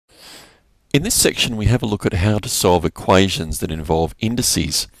In this section we have a look at how to solve equations that involve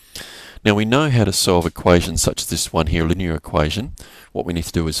indices. Now we know how to solve equations such as this one here, a linear equation. What we need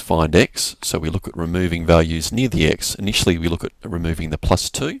to do is find x, so we look at removing values near the x. Initially we look at removing the plus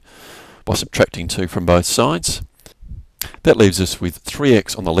 2 by subtracting 2 from both sides. That leaves us with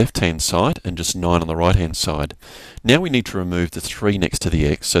 3x on the left hand side and just 9 on the right hand side. Now we need to remove the 3 next to the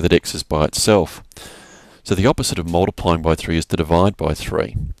x so that x is by itself. So the opposite of multiplying by 3 is to divide by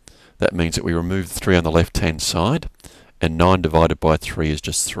 3. That means that we remove the 3 on the left hand side, and 9 divided by 3 is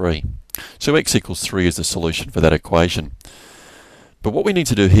just 3. So x equals 3 is the solution for that equation. But what we need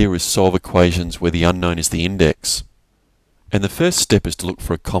to do here is solve equations where the unknown is the index. And the first step is to look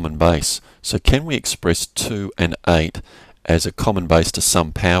for a common base. So can we express 2 and 8 as a common base to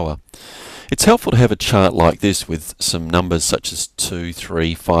some power? It's helpful to have a chart like this with some numbers such as 2,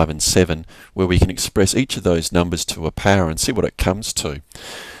 3, 5 and 7 where we can express each of those numbers to a power and see what it comes to.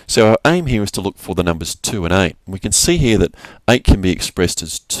 So our aim here is to look for the numbers 2 and 8. We can see here that 8 can be expressed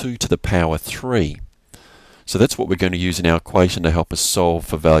as 2 to the power 3. So that's what we're going to use in our equation to help us solve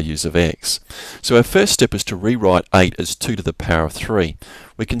for values of x. So our first step is to rewrite 8 as 2 to the power of 3.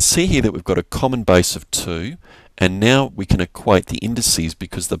 We can see here that we've got a common base of 2, and now we can equate the indices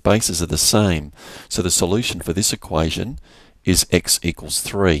because the bases are the same. So the solution for this equation is x equals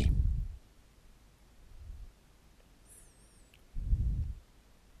 3.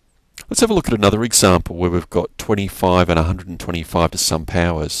 Let's have a look at another example where we've got 25 and 125 to some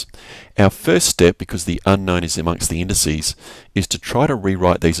powers. Our first step, because the unknown is amongst the indices, is to try to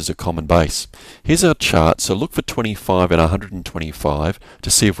rewrite these as a common base. Here's our chart, so look for 25 and 125 to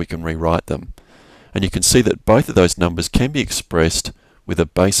see if we can rewrite them. And you can see that both of those numbers can be expressed with a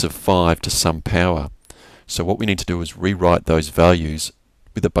base of 5 to some power. So what we need to do is rewrite those values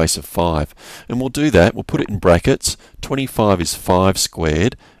with a base of 5. And we'll do that, we'll put it in brackets. 25 is 5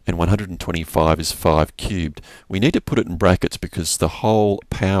 squared and 125 is 5 cubed. We need to put it in brackets because the whole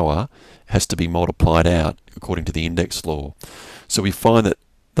power has to be multiplied out according to the index law. So we find that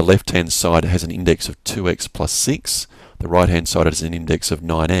the left hand side has an index of 2x plus 6, the right hand side has an index of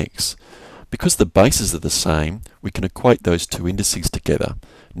 9x. Because the bases are the same, we can equate those two indices together.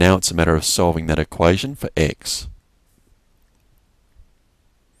 Now it's a matter of solving that equation for x.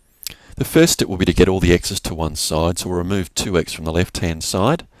 The first step will be to get all the x's to one side, so we'll remove 2x from the left hand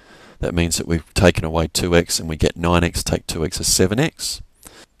side. That means that we've taken away 2x and we get 9x, take 2x as 7x.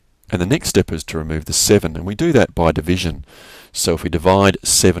 And the next step is to remove the 7, and we do that by division. So if we divide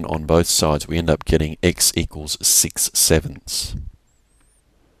 7 on both sides, we end up getting x equals 6/7.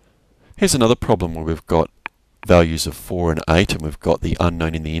 Here's another problem where we've got values of 4 and 8 and we've got the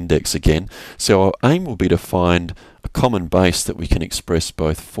unknown in the index again. So our aim will be to find a common base that we can express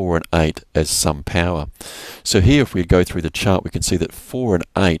both 4 and 8 as some power. So here if we go through the chart we can see that 4 and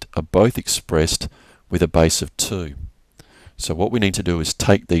 8 are both expressed with a base of 2. So what we need to do is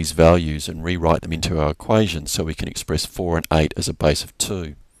take these values and rewrite them into our equation so we can express 4 and 8 as a base of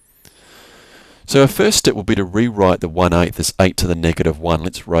 2. So our first step will be to rewrite the 1/8 as 8 to the negative 1.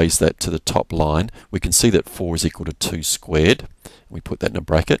 Let's raise that to the top line. We can see that 4 is equal to 2 squared. We put that in a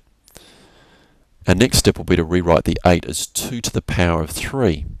bracket. Our next step will be to rewrite the 8 as 2 to the power of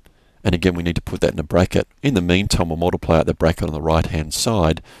 3. And again we need to put that in a bracket. In the meantime we'll multiply out the bracket on the right hand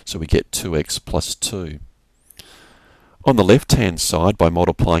side so we get 2x plus 2. On the left hand side, by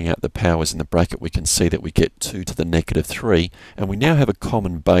multiplying out the powers in the bracket, we can see that we get 2 to the negative 3, and we now have a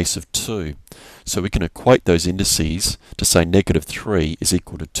common base of 2. So we can equate those indices to say negative 3 is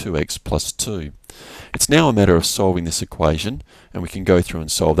equal to 2x plus 2. It's now a matter of solving this equation, and we can go through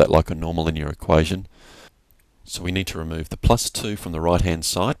and solve that like a normal linear equation. So we need to remove the plus 2 from the right hand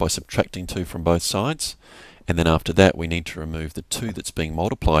side by subtracting 2 from both sides, and then after that we need to remove the 2 that's being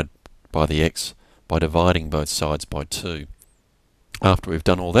multiplied by the x by dividing both sides by 2. After we've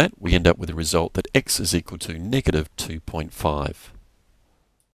done all that, we end up with a result that x is equal to negative 2.5.